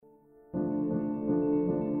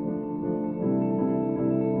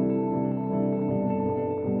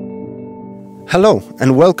Hello,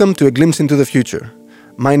 and welcome to A Glimpse into the Future.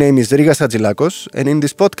 My name is Rigas Hadjilakos, and in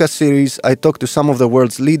this podcast series, I talk to some of the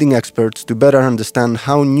world's leading experts to better understand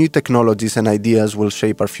how new technologies and ideas will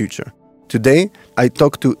shape our future. Today, I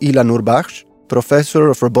talk to Ilan Urbach, Professor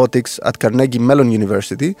of Robotics at Carnegie Mellon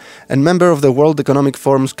University and member of the World Economic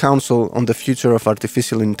Forum's Council on the Future of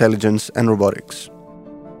Artificial Intelligence and Robotics.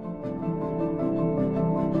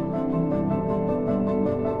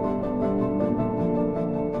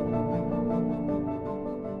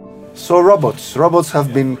 So robots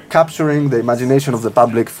have been capturing the imagination of the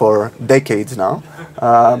public for decades now.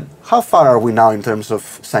 How far are we now in terms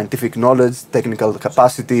of scientific knowledge, technical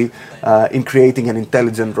capacity, in creating an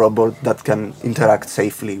intelligent robot that can interact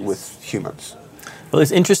safely with humans? Well,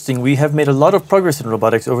 it's interesting. We have made a lot of progress in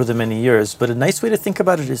robotics over the many years, but a nice way to think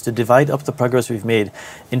about it is to divide up the progress we've made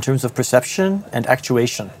in terms of perception and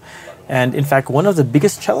actuation. And in fact, one of the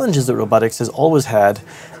biggest challenges that robotics has always had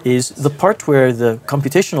is the part where the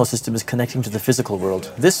computational system is connecting to the physical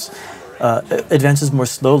world. This advances more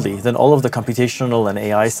slowly than all of the computational and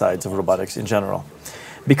AI sides of robotics in general.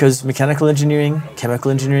 Because mechanical engineering,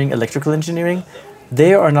 chemical engineering, electrical engineering,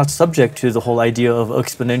 they are not subject to the whole idea of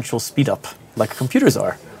exponential speed up like computers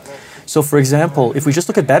are. So for example, if we just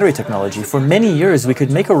look at battery technology, for many years we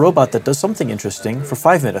could make a robot that does something interesting for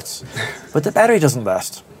 5 minutes, but the battery doesn't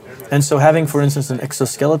last. And so having, for instance, an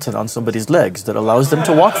exoskeleton on somebody's legs that allows them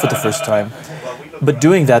to walk for the first time, but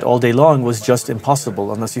doing that all day long was just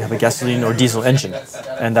impossible unless you have a gasoline or diesel engine.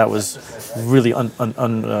 And that was really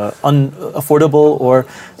unaffordable or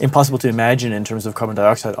impossible to imagine in terms of carbon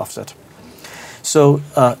dioxide offset. So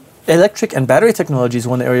electric and battery technology is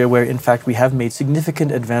one area where, in fact, we have made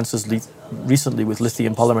significant advances recently with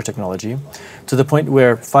lithium polymer technology, to the point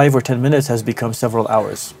where 5 or 10 minutes has become several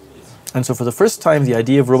hours. And so for the first time, the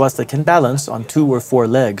idea of robots that can balance on 2 or 4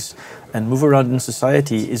 legs and move around in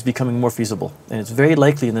society is becoming more feasible. And it's very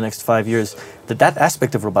likely in the next 5 years that that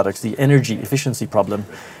aspect of robotics, the energy efficiency problem,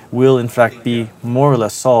 will in fact be more or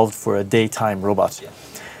less solved for a daytime robot.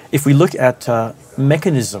 If we look at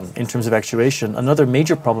mechanism in terms of actuation, another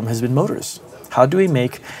major problem has been motors. How do we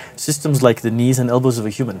make systems like the knees and elbows of a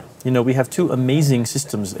human? You know, we have 2 amazing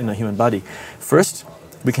systems in a human body. First,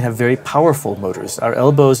 we can have very powerful motors. Our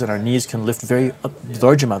elbows and our knees can lift very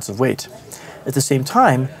large amounts of weight. At the same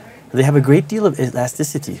time, they have a great deal of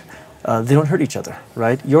elasticity. They don't hurt each other,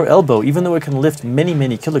 right? Your elbow, even though it can lift many,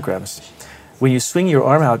 many kilograms, when you swing your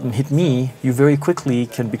arm out and hit me, you very quickly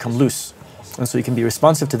can become loose. And so you can be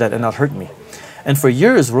responsive to that and not hurt me. And for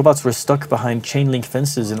years, robots were stuck behind chain link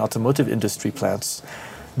fences in automotive industry plants,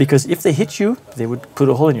 because if they hit you, they would put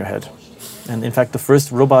a hole in your head. And in fact, the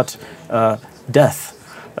first robot death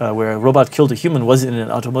where a robot killed a human was in an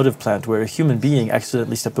automotive plant where a human being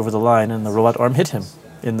accidentally stepped over the line and the robot arm hit him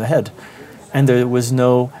in the head. And there was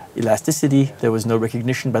no elasticity, there was no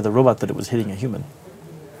recognition by the robot that it was hitting a human.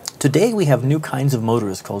 Today we have new kinds of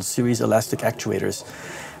motors called series elastic actuators,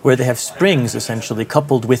 where they have springs essentially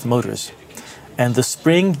coupled with motors. And the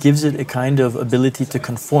spring gives it a kind of ability to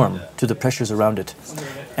conform to the pressures around it.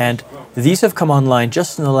 And these have come online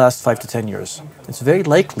just in the last 5 to 10 years. It's very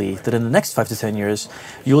likely that in the next 5 to 10 years,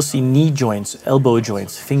 you'll see knee joints, elbow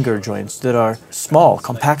joints, finger joints that are small,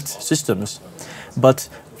 compact systems, but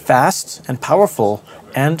fast and powerful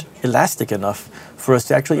and elastic enough for us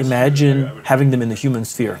to actually imagine having them in the human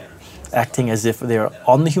sphere, acting as if they are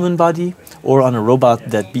on the human body or on a robot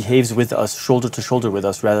that behaves with us, shoulder to shoulder with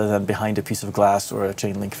us, rather than behind a piece of glass or a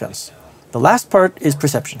chain link fence. The last part is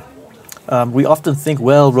perception. We often think,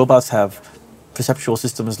 well, robots have perceptual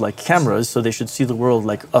systems like cameras, so they should see the world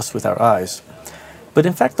like us with our eyes. But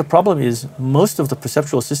in fact, the problem is most of the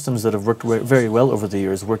perceptual systems that have worked very well over the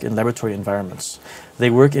years work in laboratory environments. They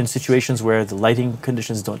work in situations where the lighting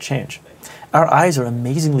conditions don't change. Our eyes are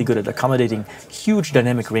amazingly good at accommodating huge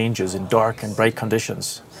dynamic ranges in dark and bright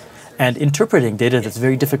conditions, and interpreting data that's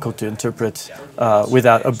very difficult to interpret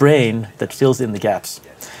without a brain that fills in the gaps.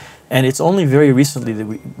 And it's only very recently that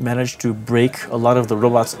we managed to break a lot of the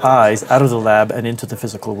robot's eyes out of the lab and into the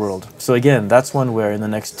physical world. So again, that's one where in the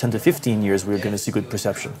next 10 to 15 years we're going to see good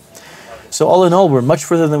perception. So all in all, we're much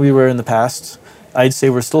further than we were in the past. I'd say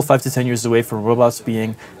we're still 5 to 10 years away from robots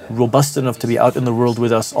being robust enough to be out in the world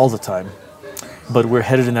with us all the time. But we're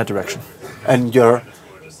headed in that direction. And your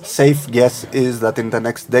safe guess is that in the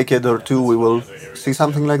next decade or 2 we will see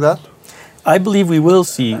something like that? I believe we will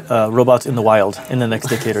see robots in the wild in the next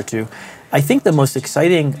decade or 2. I think the most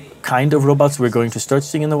exciting kind of robots we're going to start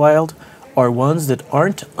seeing in the wild are ones that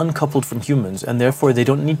aren't uncoupled from humans, and therefore they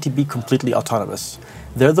don't need to be completely autonomous.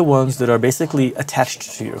 They're the ones that are basically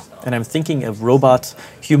attached to you. And I'm thinking of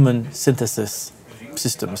robot-human synthesis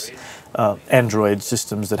systems, Android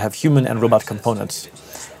systems that have human and robot components.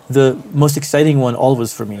 The most exciting one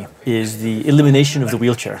always for me is the elimination of the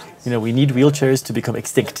wheelchair. We need wheelchairs to become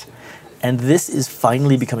extinct. And this is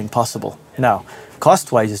finally becoming possible. Now,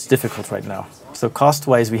 cost-wise, it's difficult right now. So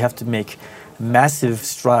cost-wise, we have to make massive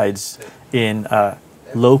strides in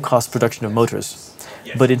low-cost production of motors.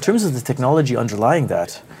 But in terms of the technology underlying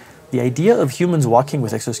that, the idea of humans walking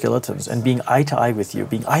with exoskeletons and being eye-to-eye with you,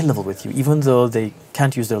 being eye-level with you, even though they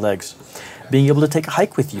can't use their legs, being able to take a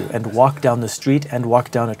hike with you and walk down the street and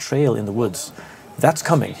walk down a trail in the woods, that's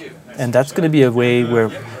coming. And that's going to be a way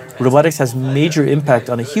where robotics has major impact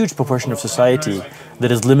on a huge proportion of society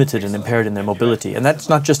that is limited and impaired in their mobility. And that's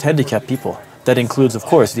not just handicapped people. That includes, of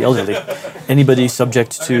course, the elderly. Anybody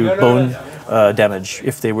subject to bone damage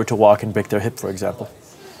if they were to walk and break their hip, for example.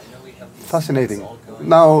 Fascinating.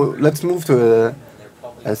 Now, let's move to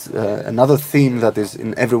another theme that is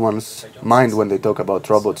in everyone's mind when they talk about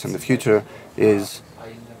robots in the future is,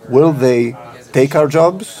 will they take our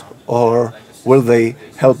jobs or will they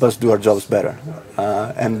help us do our jobs better?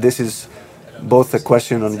 And this is both a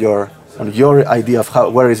question on your idea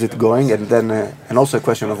of where is it going, and also a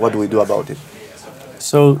question of what do we do about it.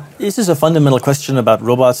 So this is a fundamental question about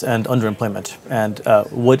robots and underemployment, and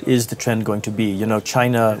what is the trend going to be?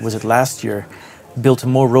 China, was it last year, built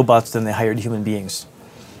more robots than they hired human beings.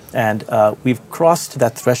 And we've crossed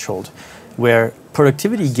that threshold where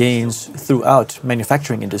productivity gains throughout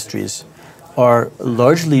manufacturing industries are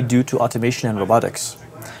largely due to automation and robotics.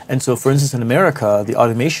 And so, for instance, in America, the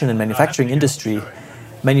automation and manufacturing industry,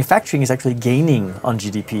 manufacturing is actually gaining on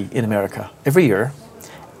GDP in America every year,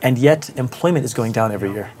 and yet employment is going down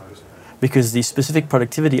every year because the specific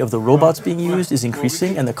productivity of the robots being used is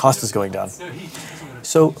increasing and the cost is going down.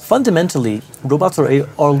 So fundamentally, robots are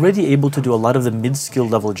already able to do a lot of the mid-skill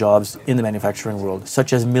level jobs in the manufacturing world,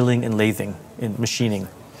 such as milling and lathing, in machining.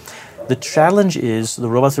 The challenge is the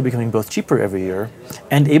robots are becoming both cheaper every year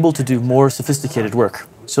and able to do more sophisticated work.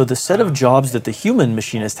 So the set of jobs that the human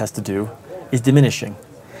machinist has to do is diminishing.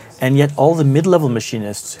 And yet all the mid-level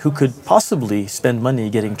machinists who could possibly spend money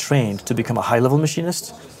getting trained to become a high-level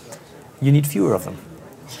machinist, you need fewer of them.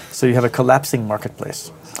 So you have a collapsing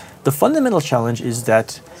marketplace. The fundamental challenge is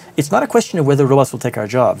that it's not a question of whether robots will take our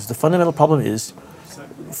jobs. The fundamental problem is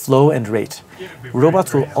flow and rate.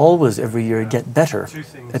 Robots will always, every year, get better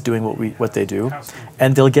at doing what they do,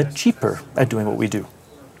 and they'll get cheaper at doing what we do.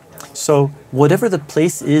 So whatever the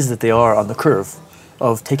place is that they are on the curve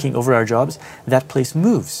of taking over our jobs, that place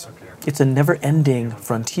moves. It's a never-ending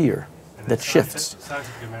frontier that shifts.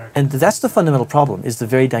 And that's the fundamental problem, is the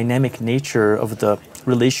very dynamic nature of the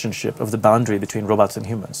relationship, of the boundary between robots and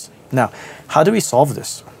humans. Now, how do we solve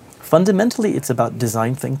this? Fundamentally, it's about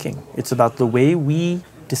design thinking. It's about the way we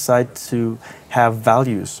decide to have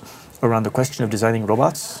values around the question of designing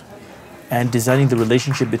robots and designing the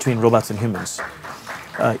relationship between robots and humans.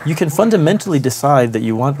 You can fundamentally decide that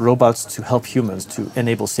you want robots to help humans to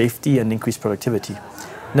enable safety and increase productivity.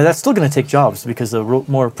 Now, that's still going to take jobs because a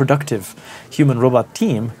more productive human-robot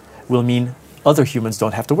team will mean other humans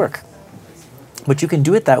don't have to work. But you can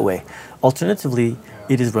do it that way. Alternatively,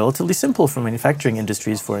 it is relatively simple for manufacturing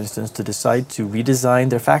industries, for instance, to decide to redesign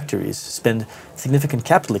their factories, spend significant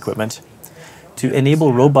capital equipment to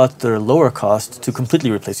enable robots that are lower cost to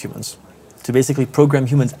completely replace humans, to basically program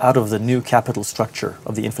humans out of the new capital structure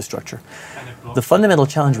of the infrastructure. The fundamental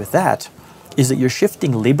challenge with that is that you're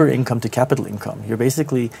shifting labor income to capital income. You're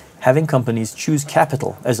basically having companies choose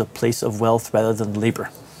capital as a place of wealth rather than labor.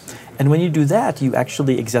 And when you do that, you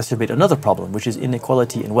actually exacerbate another problem, which is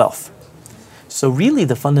inequality in wealth. So really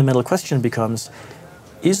the fundamental question becomes,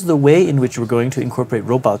 is the way in which we're going to incorporate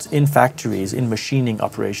robots in factories, in machining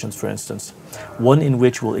operations, for instance, one in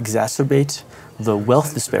which will exacerbate the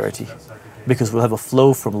wealth disparity because we'll have a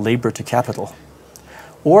flow from labor to capital?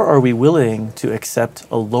 Or are we willing to accept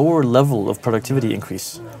a lower level of productivity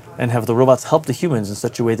increase and have the robots help the humans in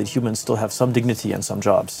such a way that humans still have some dignity and some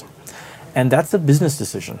jobs? And that's a business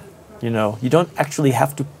decision. You don't actually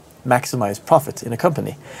have to maximize profit in a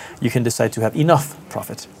company. You can decide to have enough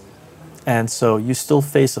profit. And so you still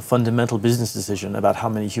face a fundamental business decision about how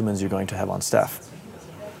many humans you're going to have on staff.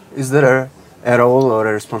 Is there a role or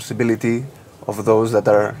a responsibility of those that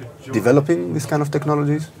are developing this kind of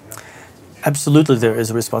technologies? Absolutely, there is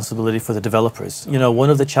a responsibility for the developers. One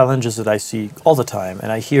of the challenges that I see all the time,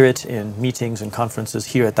 and I hear it in meetings and conferences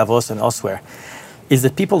here at Davos and elsewhere, is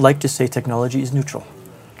that people like to say technology is neutral.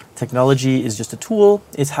 Technology is just a tool.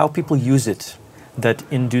 It's how people use it that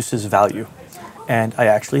induces value. And I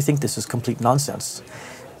actually think this is complete nonsense.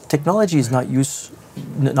 Technology is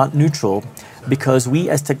not neutral because we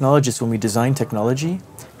as technologists, when we design technology,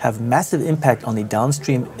 have massive impact on the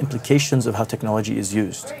downstream implications of how technology is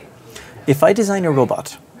used. If I design a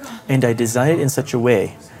robot and I design it in such a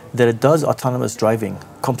way that it does autonomous driving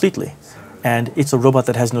completely, and it's a robot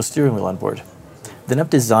that has no steering wheel on board, then I've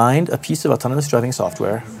designed a piece of autonomous driving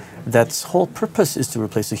software that's whole purpose is to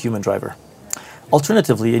replace a human driver.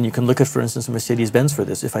 Alternatively, and you can look at, for instance, Mercedes-Benz for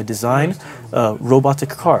this, if I design a robotic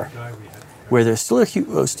car where there's still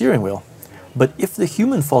a steering wheel, but if the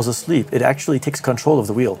human falls asleep, it actually takes control of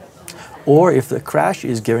the wheel. Or if the crash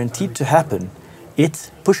is guaranteed to happen,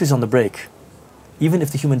 it pushes on the brake, even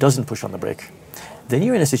if the human doesn't push on the brake. Then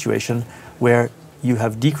you're in a situation where you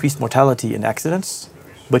have decreased mortality in accidents,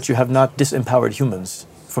 but you have not disempowered humans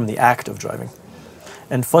from the act of driving.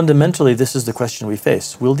 And fundamentally, this is the question we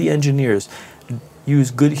face. Will the engineers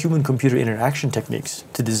use good human-computer interaction techniques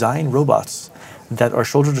to design robots that are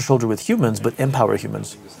shoulder to shoulder with humans but empower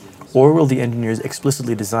humans? Or will the engineers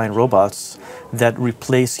explicitly design robots that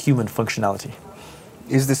replace human functionality?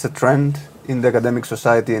 Is this a trend in the academic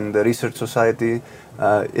society, in the research society?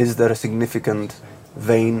 Is there a significant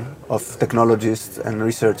vein of technologists and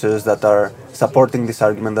researchers that are supporting this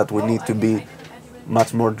argument that we need to be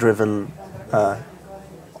much more driven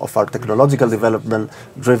of our technological development,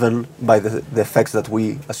 driven by the effects that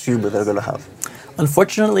we assume that they're going to have?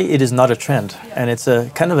 Unfortunately, it is not a trend, and it's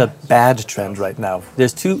a kind of a bad trend right now.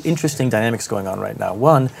 There's two interesting dynamics going on right now.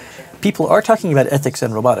 One, people are talking about ethics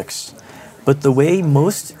and robotics, but the way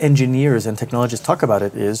most engineers and technologists talk about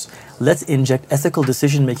it is, let's inject ethical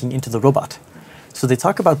decision-making into the robot. So they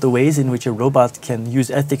talk about the ways in which a robot can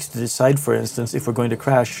use ethics to decide, for instance, if we're going to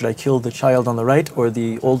crash, should I kill the child on the right or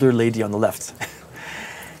the older lady on the left?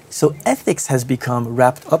 So ethics has become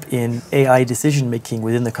wrapped up in AI decision-making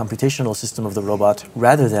within the computational system of the robot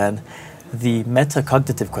rather than the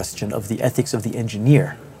metacognitive question of the ethics of the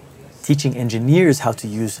engineer, teaching engineers how to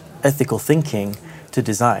use ethical thinking to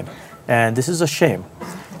design. And this is a shame.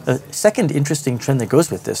 A second interesting trend that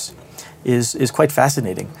goes with this is quite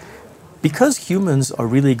fascinating. Because humans are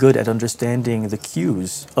really good at understanding the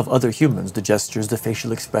cues of other humans, the gestures, the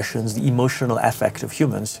facial expressions, the emotional affect of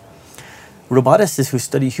humans, roboticists who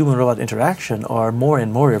study human-robot interaction are more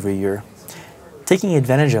and more every year taking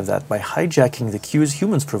advantage of that by hijacking the cues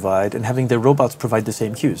humans provide and having their robots provide the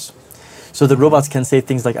same cues. So the robots can say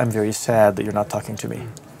things like, I'm very sad that you're not talking to me,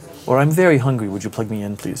 or I'm very hungry, would you plug me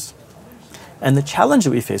in, please? And the challenge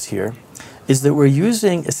that we face here is that we're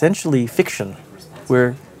using essentially fiction.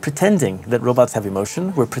 We're pretending that robots have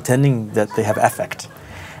emotion, we're pretending that they have affect,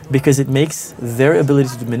 because it makes their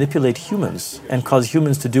ability to manipulate humans and cause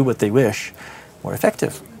humans to do what they wish more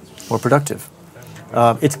effective, more productive.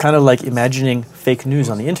 It's kind of like imagining fake news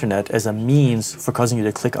on the internet as a means for causing you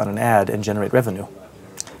to click on an ad and generate revenue.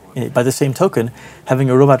 By the same token, having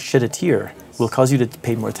a robot shed a tear will cause you to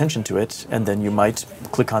pay more attention to it, and then you might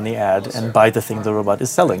click on the ad and buy the thing the robot is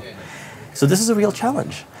selling. So this is a real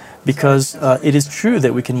challenge, because it is true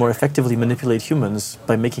that we can more effectively manipulate humans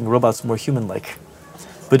by making robots more human-like.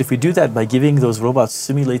 But if we do that by giving those robots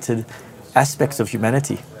simulated aspects of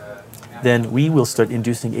humanity, then we will start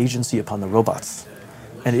inducing agency upon the robots.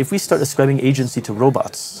 And if we start ascribing agency to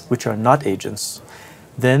robots, which are not agents,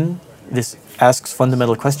 then this asks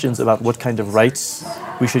fundamental questions about what kind of rights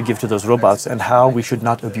we should give to those robots and how we should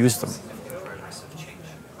not abuse them.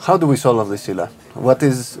 How do we solve this, Ila? What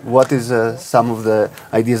is some of the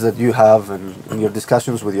ideas that you have in your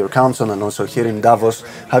discussions with your council and also here in Davos?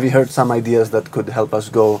 Have you heard some ideas that could help us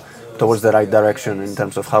go towards the right direction in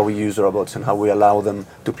terms of how we use robots and how we allow them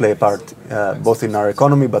to play a part both in our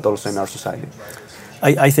economy but also in our society?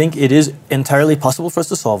 I think it is entirely possible for us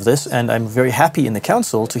to solve this, and I'm very happy in the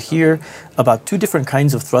Council to hear about two different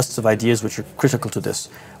kinds of thrusts of ideas which are critical to this.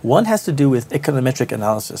 One has to do with econometric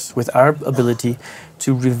analysis, with our ability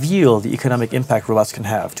to reveal the economic impact robots can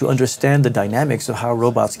have, to understand the dynamics of how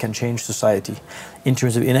robots can change society in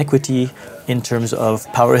terms of inequity, in terms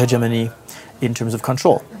of power hegemony, in terms of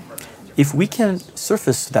control. If we can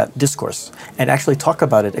surface that discourse and actually talk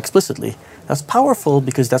about it explicitly, that's powerful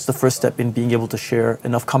because that's the first step in being able to share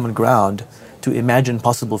enough common ground to imagine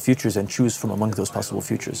possible futures and choose from among those possible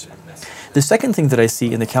futures. The second thing that I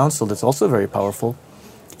see in the Council that's also very powerful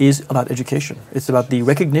is about education. It's about the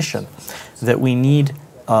recognition that we need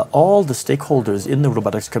all the stakeholders in the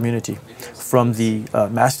robotics community, from the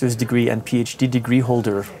master's degree and PhD degree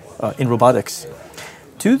holder in robotics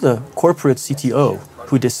to the corporate CTO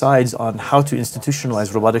who decides on how to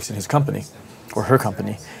institutionalize robotics in his company or her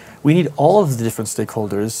company. We need all of the different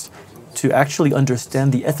stakeholders to actually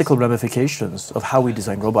understand the ethical ramifications of how we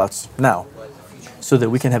design robots now. so that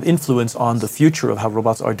we can have influence on the future of how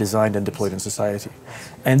robots are designed and deployed in society.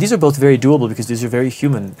 And these are both very doable because these are very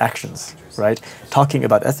human actions, right? Talking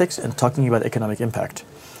about ethics and talking about economic impact.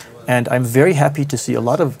 And I'm very happy to see a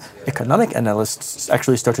lot of economic analysts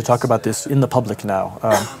actually start to talk about this in the public now.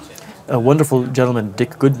 A wonderful gentleman,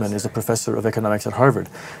 Dick Goodman, is a professor of economics at Harvard.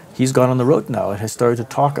 He's gone on the road now and has started to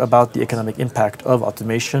talk about the economic impact of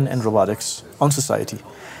automation and robotics on society,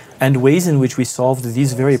 and ways in which we solved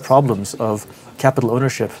these very problems of capital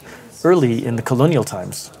ownership early in the colonial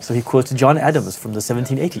times. So he quotes John Adams from the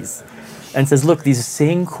 1780s and says, look, these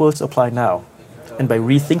same quotes apply now. And by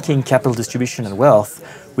rethinking capital distribution and wealth,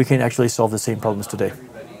 we can actually solve the same problems today.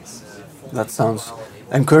 That sounds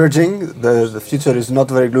encouraging. The future is not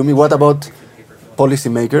very gloomy. What about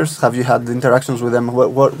policymakers? Have you had interactions with them?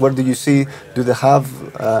 What do you see? Do they have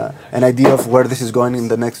an idea of where this is going in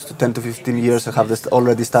the next 10 to 15 years? Have they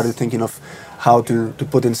already started thinking of how to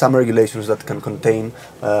put in some regulations that can contain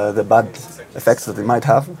the bad effects that they might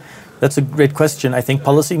have? That's a great question. I think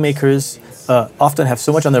policymakers often have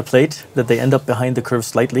so much on their plate that they end up behind the curve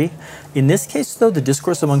slightly. In this case, though, the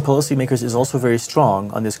discourse among policymakers is also very strong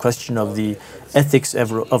on this question of the ethics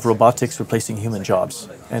of robotics replacing human jobs.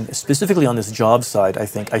 And specifically on this job side, I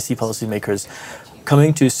think I see policymakers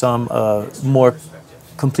coming to some more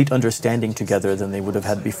complete understanding together than they would have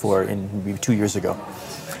had before in maybe 2 years ago.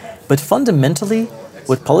 But fundamentally,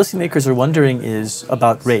 what policymakers are wondering is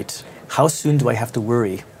about rate. How soon do I have to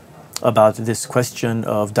worry about this question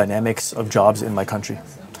of dynamics of jobs in my country?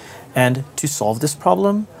 And to solve this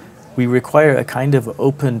problem, we require a kind of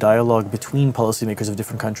open dialogue between policymakers of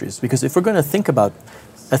different countries. Because if we're going to think about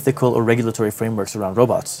ethical or regulatory frameworks around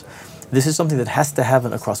robots, this is something that has to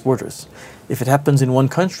happen across borders. If it happens in one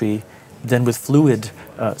country, then with fluid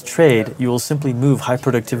trade, you will simply move high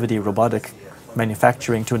productivity robotic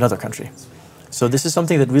manufacturing to another country. So this is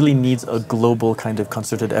something that really needs a global kind of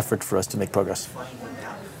concerted effort for us to make progress.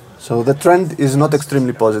 So the trend is not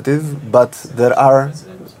extremely positive, but there are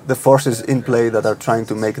the forces in play that are trying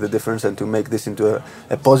to make the difference and to make this into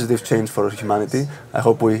a positive change for humanity. I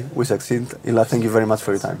hope we succeed. Ila, thank you very much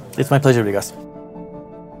for your time. It's my pleasure, Rigas.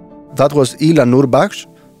 That was Ila Nurbaksh,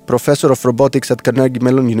 Professor of Robotics at Carnegie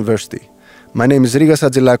Mellon University. My name is Rigas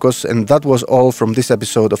Hadjilakos, and that was all from this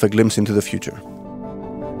episode of A Glimpse into the Future.